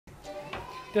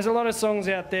there's a lot of songs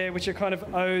out there which are kind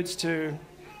of odes to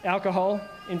alcohol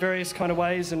in various kind of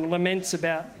ways and laments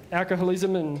about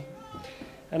alcoholism and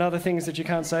other things that you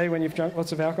can't say when you've drunk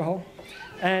lots of alcohol.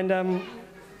 And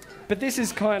but this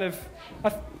is kind of,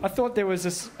 I thought there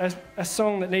was a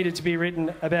song that needed to be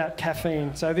written about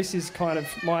caffeine. So this is kind of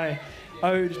my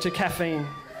ode to caffeine.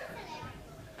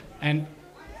 And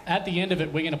at the end of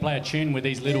it, we're going to play a tune with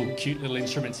these cute little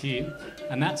instruments here.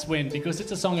 And that's when, because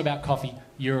it's a song about coffee,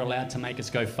 you're allowed to make us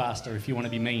go faster if you want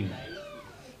to be mean.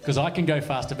 Because I can go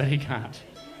faster, but he can't.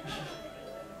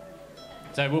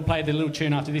 So we'll play the little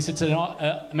tune after this. It's an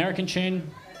American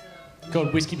tune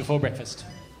called Whiskey Before Breakfast.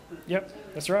 Yep,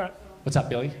 that's right. What's up,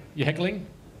 Billy? You heckling?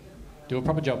 Do a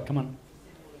proper job, come on.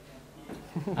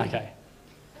 Okay.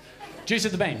 Juice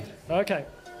of the Bean. Okay.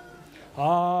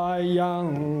 A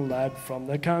young lad from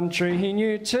the country,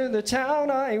 new to the town.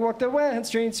 I walked the wet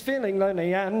streets feeling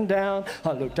lonely and down.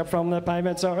 I looked up from the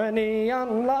pavement, saw a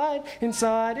neon light.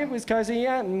 Inside it was cosy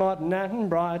and modern and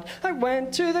bright. I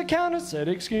went to the counter, said,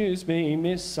 "Excuse me,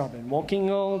 miss, I've been walking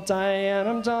all day and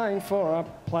I'm dying for a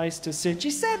place to sit."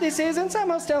 She said, "This isn't some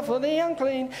hostel for the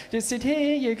unclean. Just sit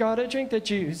here, you gotta drink the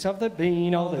juice of the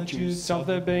bean. Oh, the juice of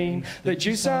the bean, the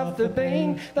juice of the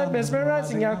bean, that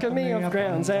mesmerising alchemy of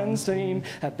grounds and steam.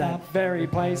 At that very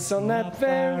place, on that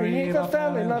very eve, I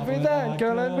fell in love with that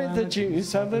girl and with the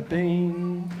juice of the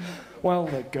bean." Well,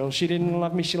 the girl, she didn't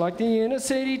love me, she liked the inner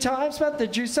city types, but the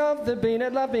juice of the bean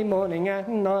had loved me morning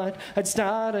and night. I'd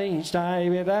start each day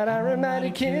with that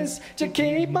aromatic kiss to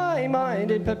keep my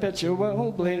mind in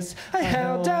perpetual bliss. I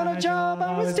held down a job,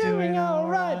 I was doing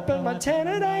alright, but my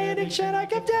 10-a-day addiction I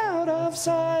kept out of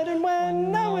sight. And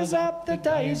when I was up, the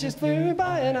days just flew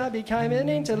by and I became an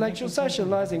intellectual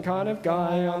socialising kind of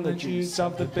guy on the juice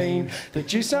of the bean. The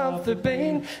juice of the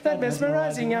bean, that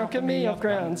mesmerising alchemy of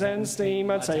grounds and steam.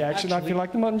 I'd say actually I feel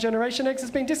like the modern generation X has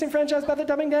been disenfranchised by the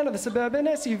dumbing down of the suburban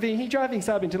SUV driving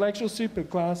sub-intellectual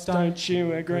superclass. Don't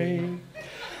you agree?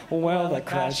 Well, the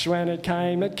crash when it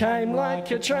came like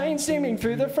a train steaming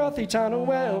through the frothy tunnel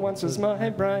where once was my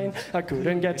brain. I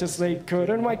couldn't get to sleep,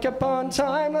 couldn't wake up on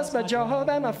time, lost my job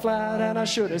and my flat and I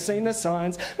should have seen the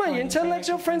signs. My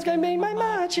intellectual friends gave me my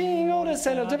marching orders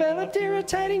and I developed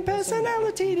irritating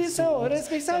personality disorders.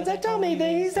 Besides, they told me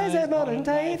these days that modern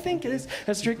day thinkers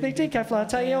are strictly decaf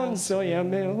latte on soya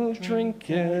milk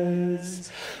drinkers.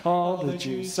 Oh, the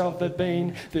juice of the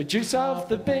bean, the juice of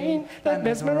the bean, that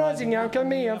mesmerising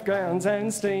alchemy of grounds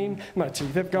and steam. My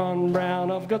teeth have gone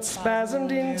brown, I've got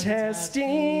spasmed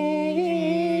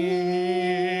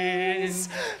intestines.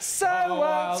 So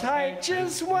I'll take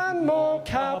just one more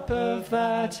cup of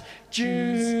that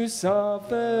juice of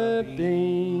the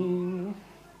bean.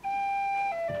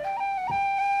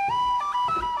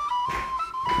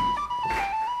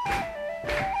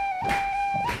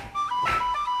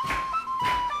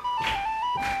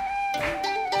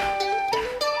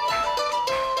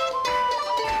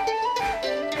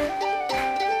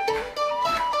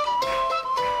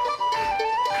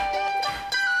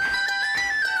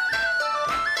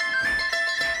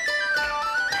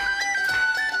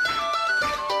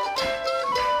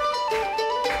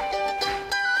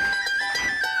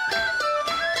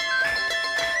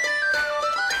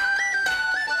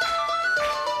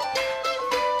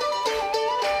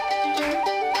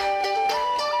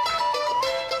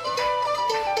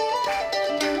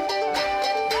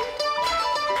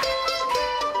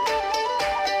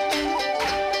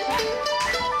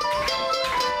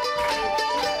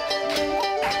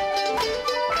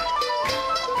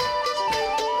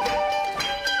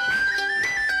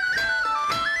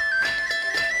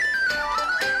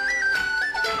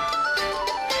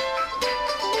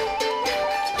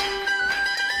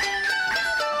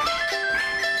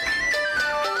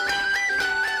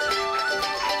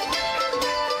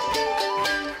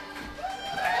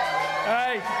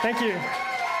 Thank you.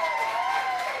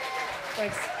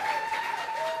 Thanks.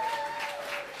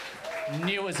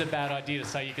 Knew it was a bad idea to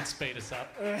say you could speed us up,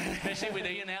 especially with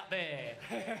Ian out there.